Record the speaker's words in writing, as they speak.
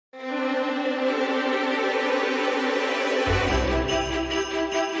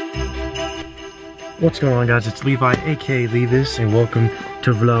What's going on, guys? It's Levi, aka Levis, and welcome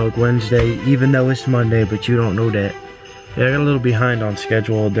to Vlog Wednesday, even though it's Monday, but you don't know that. Yeah, I got a little behind on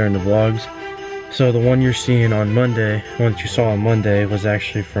schedule during the vlogs. So the one you're seeing on Monday, one that you saw on Monday, was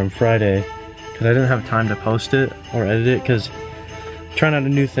actually from Friday, because I didn't have time to post it or edit it, because I'm trying out a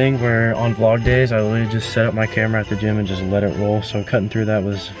new thing where on vlog days, I literally just set up my camera at the gym and just let it roll. So cutting through that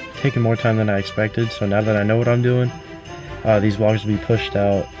was taking more time than I expected. So now that I know what I'm doing, these vlogs will be pushed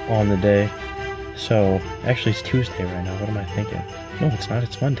out on the day. So, actually it's Tuesday right now, what am I thinking? No, it's not,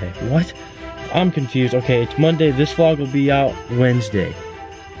 it's Monday. What? I'm confused. Okay, it's Monday, this vlog will be out Wednesday.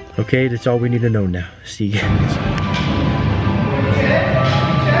 Okay, that's all we need to know now. See you guys.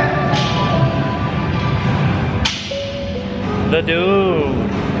 The dude!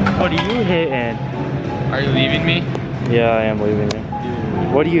 What are you hitting? Are you leaving me? Yeah, I am leaving you.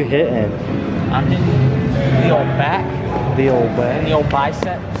 What are you hitting? I'm hitting the old back. The old back? And the old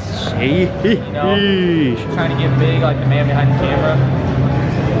biceps. Hey, you know, trying to get big like the man behind the camera.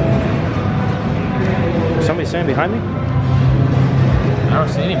 Somebody standing behind me? I don't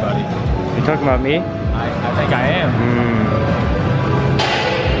see anybody. You talking about me? I think I am.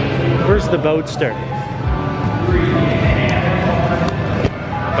 Where's the boatster?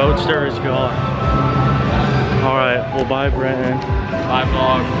 Boatster is gone. Alright, well bye Brenton. Bye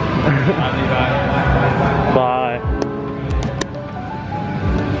vlog. Bye Levi. Bye.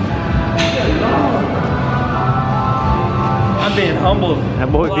 I'm being humbled. That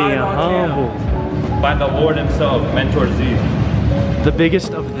boy being humble. By the Lord himself, Mentor Z. The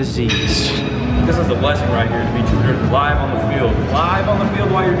biggest of the Z's. This is a blessing right here to be tutored live on the field. Live on the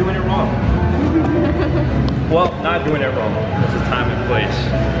field while you're doing it wrong. Well, not doing it wrong. There's a time and place.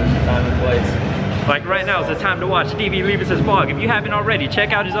 Time and place. Like right now is the time to watch Stevie Levis's vlog. If you haven't already,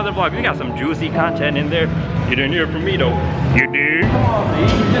 check out his other vlog. We got some juicy content in there. You didn't hear from me though. You did? Come on, man.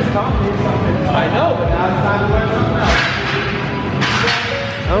 You just told me something. I know, but now it's time to wear something else.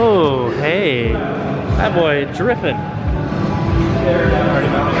 Oh, hey. That boy dripping.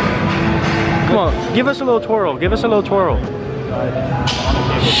 Come on, give us a little twirl. Give us a little twirl.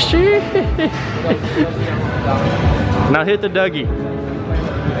 Shit. Now hit the Dougie.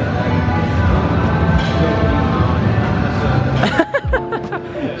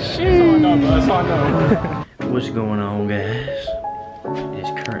 What's going on, guys?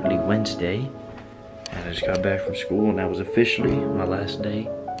 It's currently Wednesday, and I just got back from school, and that was officially my last day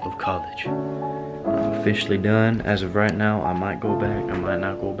of college. I'm officially done. As of right now, I might go back, I might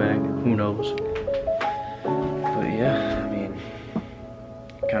not go back, who knows. But yeah, I mean,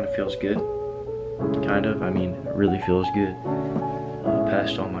 it kind of feels good. Kind of, I mean, it really feels good.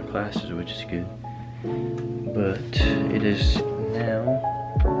 Passed all my classes, which is good. But it is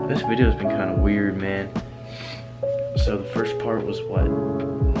now, this video has been kind of weird, man. So the first part was what,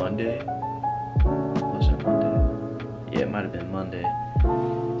 Monday? Was it Monday? Yeah, it might have been Monday.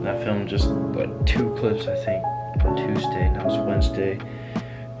 And I filmed just like 2 clips, I think, on Tuesday. Now it's Wednesday.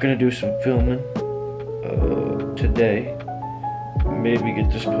 Gonna do some filming today. Maybe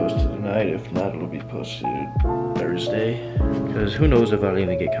get this posted tonight. If not, it'll be posted Thursday. Because who knows if I'll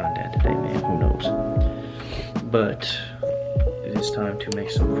even get content today, man. Who knows? But it is time to make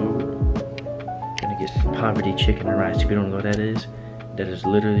some food. Gonna get some poverty chicken and rice. If you don't know what that is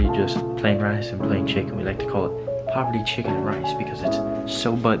literally just plain rice and plain chicken. We like to call it poverty chicken and rice because it's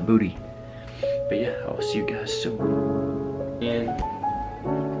so butt booty. But yeah, I'll see you guys soon. And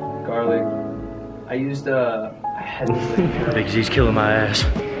garlic. I used I had this Big Z's killing my ass.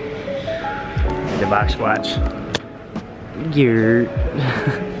 The box watch. Yeah.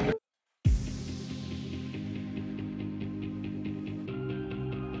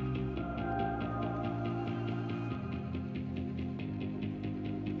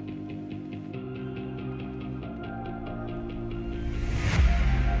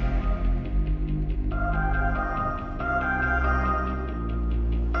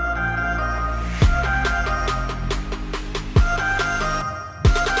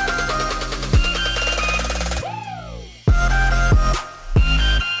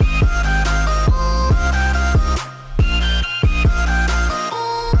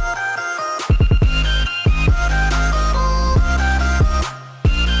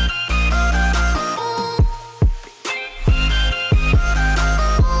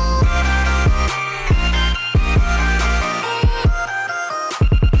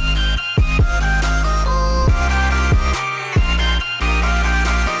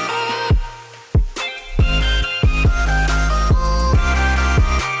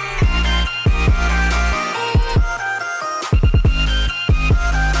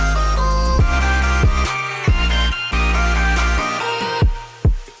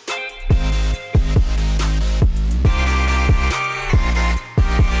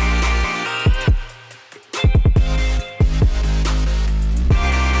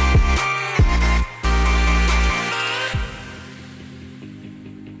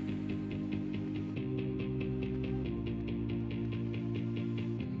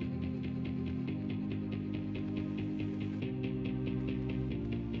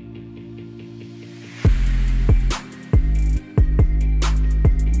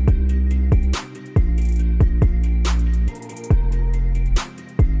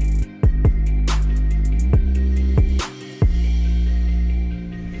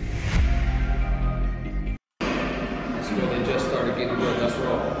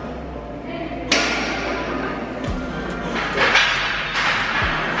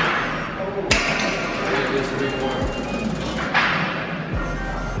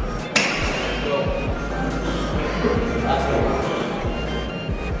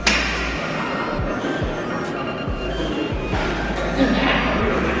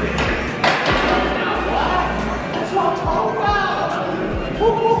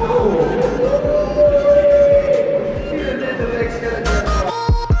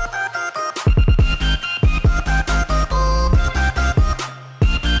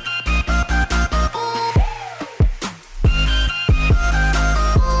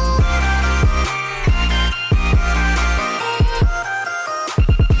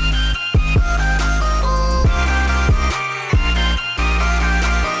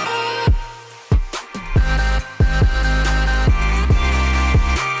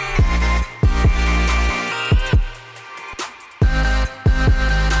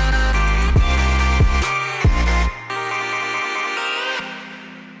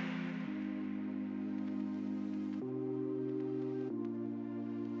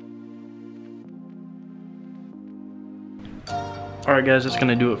 Alright guys, that's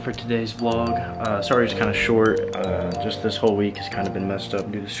gonna do it for today's vlog. Sorry it's kind of short. Just this whole week has kind of been messed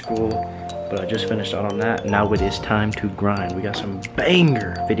up due to school. But I just finished out on that. Now it is time to grind. We got some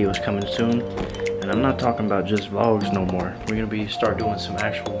banger videos coming soon. And I'm not talking about just vlogs no more. We're gonna start doing some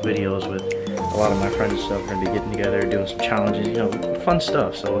actual videos with a lot of my friends and stuff. We're gonna be getting together, doing some challenges, you know, fun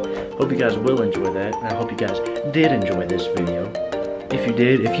stuff. So hope you guys will enjoy that. And I hope you guys did enjoy this video. If you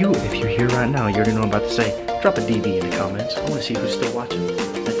did, if you're here right now, you already know what I'm about to say. Drop a DB in the comments. I want to see who's still watching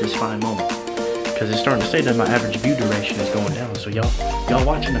at this fine moment. Because it's starting to say that my average view duration is going down. So y'all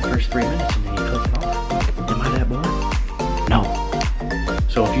watching the first 3 minutes and then you clicking off. Am I that boring? No.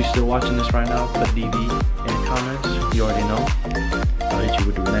 So if you're still watching this right now, put DB in the comments. You already know. I'll hit you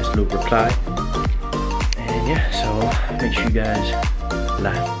with a nice little reply. And yeah, so make sure you guys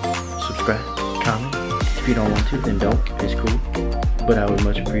like, subscribe, comment. If you don't want to, then don't. It's cool. But I would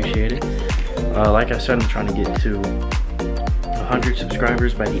much appreciate it. Like I said, I'm trying to get to 100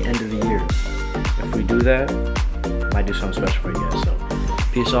 subscribers by the end of the year. If we do that, I might do something special for you guys. So,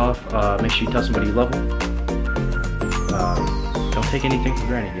 peace off. Make sure you tell somebody you love them. Don't take anything for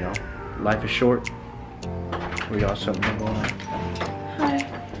granted, you know. Life is short. We got something going on. Hi.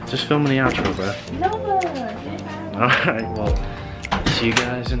 Just filming the outro, bro. No. Alright, well, see you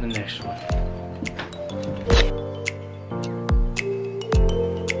guys in the next one.